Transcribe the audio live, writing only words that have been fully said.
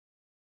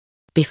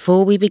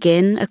Before we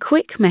begin, a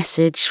quick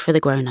message for the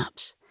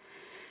grown-ups.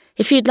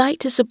 If you'd like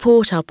to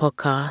support our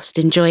podcast,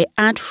 enjoy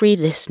ad-free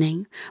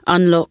listening,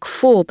 unlock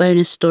 4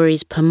 bonus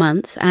stories per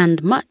month,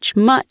 and much,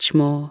 much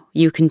more,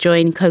 you can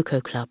join Coco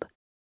Club.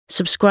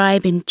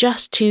 Subscribe in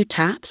just 2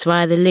 taps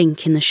via the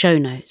link in the show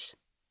notes.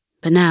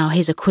 But now,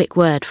 here's a quick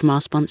word from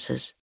our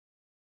sponsors.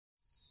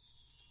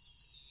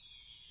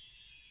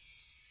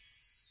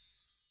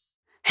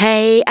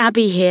 Hey,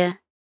 Abby here.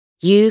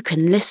 You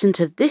can listen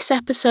to this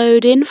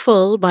episode in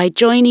full by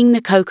joining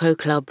the Coco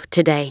Club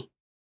today.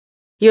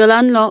 You'll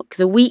unlock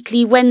the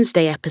weekly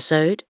Wednesday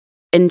episode,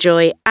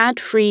 enjoy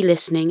ad-free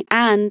listening,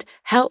 and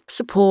help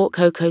support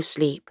Coco's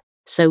sleep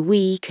so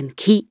we can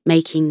keep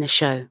making the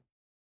show.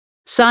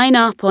 Sign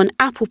up on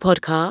Apple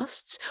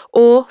Podcasts,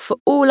 or for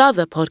all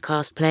other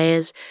podcast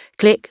players,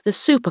 click the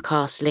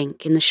Supercast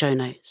link in the show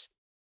notes.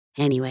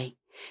 Anyway,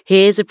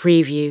 here's a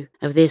preview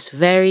of this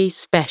very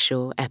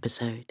special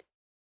episode.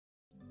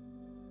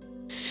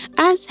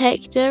 As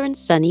Hector and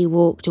Sunny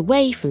walked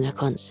away from the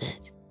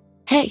concert,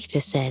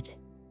 Hector said,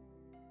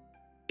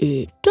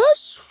 "It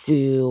does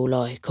feel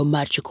like a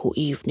magical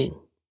evening,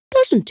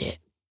 doesn't it?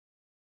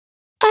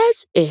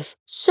 As if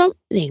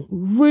something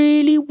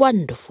really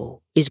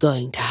wonderful is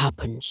going to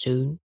happen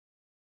soon."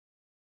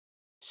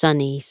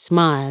 Sunny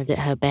smiled at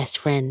her best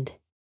friend.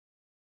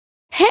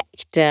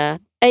 Hector,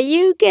 are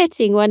you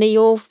getting one of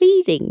your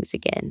feelings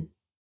again?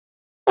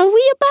 Are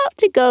we about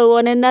to go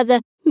on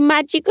another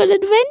magical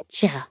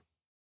adventure?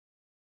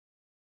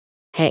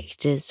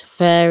 Hector's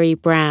furry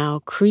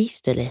brow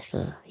creased a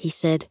little. He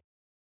said,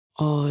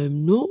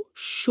 "I'm not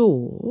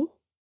sure.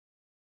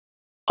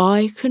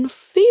 I can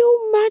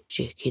feel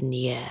magic in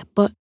the air,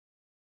 but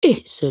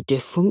it's a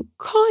different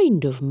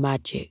kind of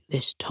magic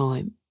this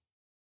time,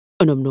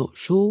 and I'm not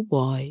sure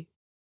why."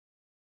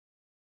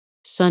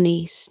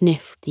 Sunny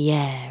sniffed the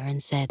air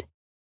and said,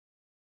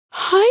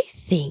 "I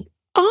think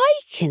I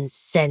can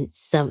sense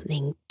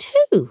something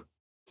too."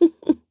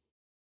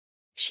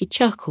 She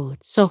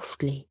chuckled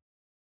softly.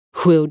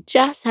 "We'll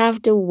just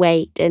have to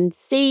wait and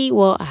see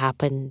what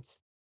happens."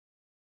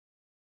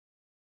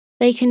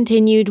 They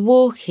continued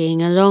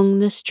walking along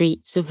the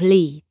streets of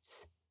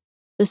Leeds.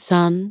 The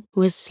sun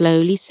was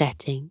slowly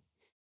setting,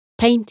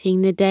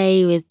 painting the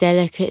day with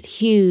delicate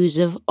hues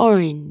of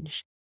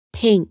orange,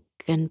 pink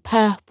and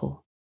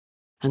purple,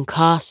 and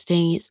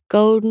casting its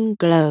golden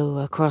glow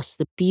across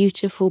the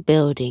beautiful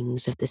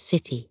buildings of the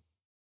city.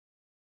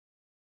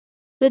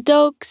 The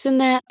dogs and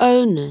their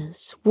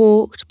owners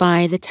walked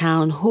by the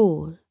town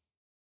hall.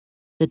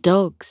 The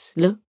dogs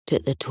looked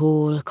at the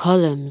tall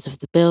columns of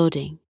the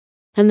building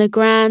and the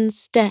grand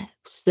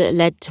steps that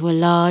led to a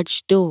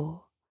large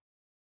door.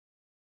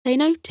 They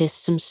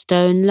noticed some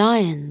stone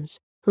lions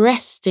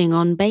resting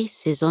on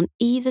bases on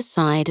either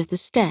side of the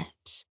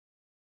steps,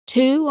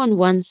 2 on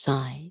one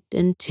side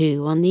and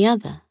 2 on the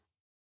other.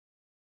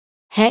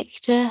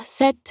 Hector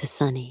said to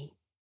Sunny,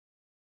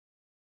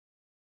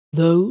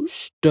 "Those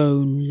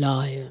stone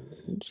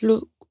lions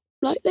look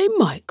like they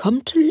might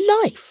come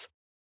to life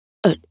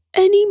at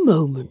any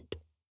moment."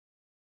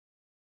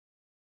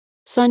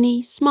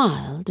 Sunny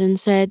smiled and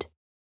said,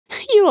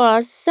 "You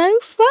are so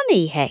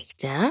funny,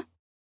 Hector.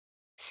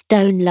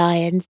 Stone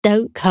lions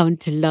don't come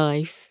to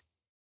life."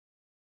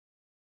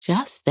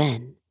 Just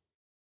then,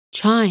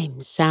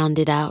 chimes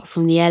sounded out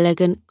from the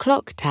elegant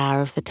clock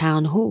tower of the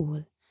town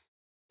hall.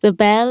 The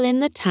bell in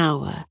the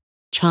tower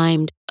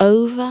chimed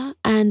over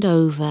and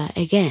over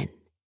again.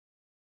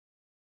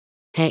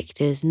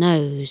 Hector's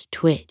nose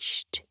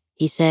twitched.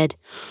 He said,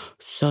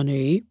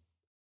 "Sunny,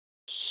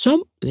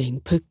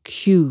 something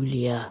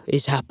peculiar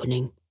is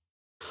happening.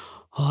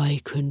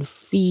 I can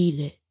feel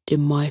it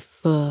in my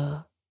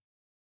fur."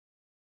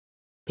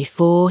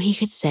 Before he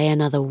could say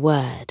another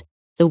word,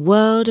 the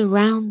world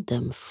around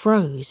them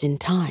froze in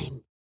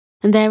time,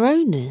 and their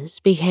owners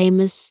became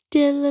as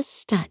still as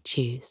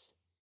statues.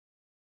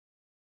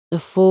 The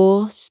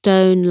 4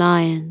 stone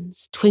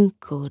lions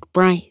twinkled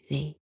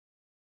brightly,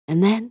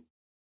 and then,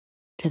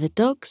 to the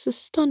dogs'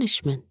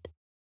 astonishment,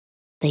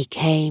 they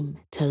came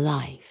to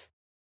life.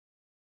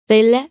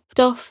 They leapt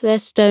off their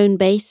stone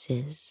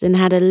bases and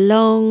had a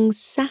long,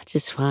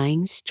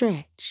 satisfying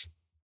stretch.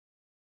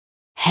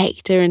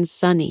 Hector and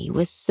Sunny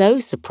were so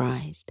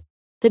surprised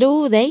that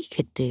all they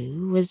could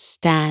do was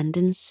stand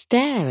and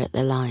stare at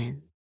the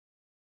lion.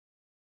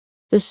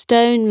 The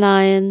stone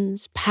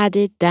lions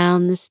padded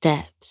down the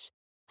steps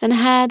and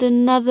had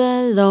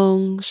another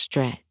long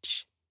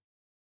stretch.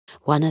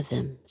 One of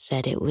them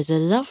said it was a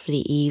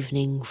lovely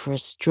evening for a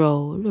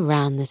stroll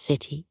around the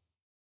city.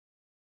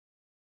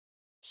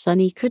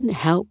 Sunny couldn't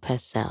help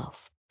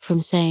herself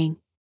from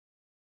saying,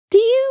 "Do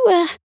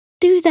you,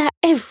 do that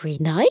every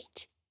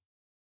night?"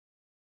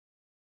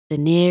 The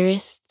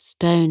nearest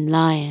stone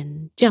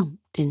lion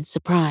jumped in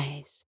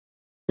surprise,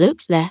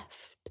 looked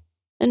left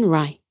and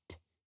right,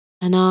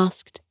 and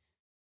asked,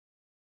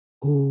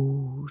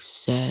 "Who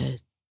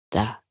said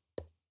that?"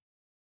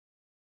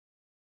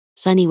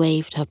 Sunny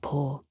waved her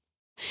paw.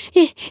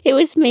 It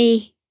was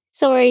me.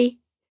 Sorry,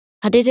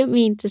 I didn't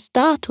mean to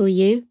startle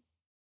you."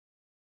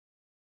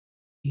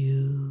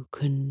 "You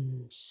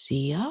can can't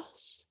see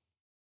us?"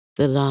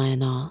 the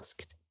lion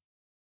asked.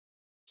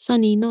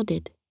 Sunny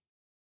nodded.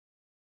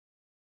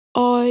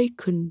 "I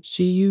can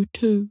see you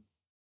too."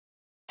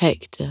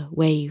 Hector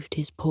waved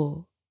his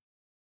paw.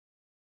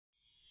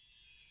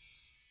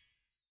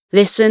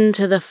 Listen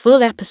to the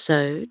full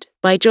episode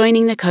by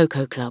joining the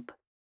Coco Club.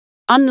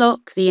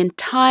 Unlock the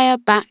entire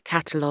back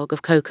catalogue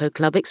of Coco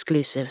Club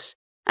exclusives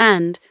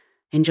and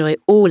enjoy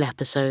all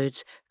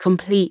episodes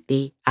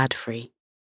completely ad-free.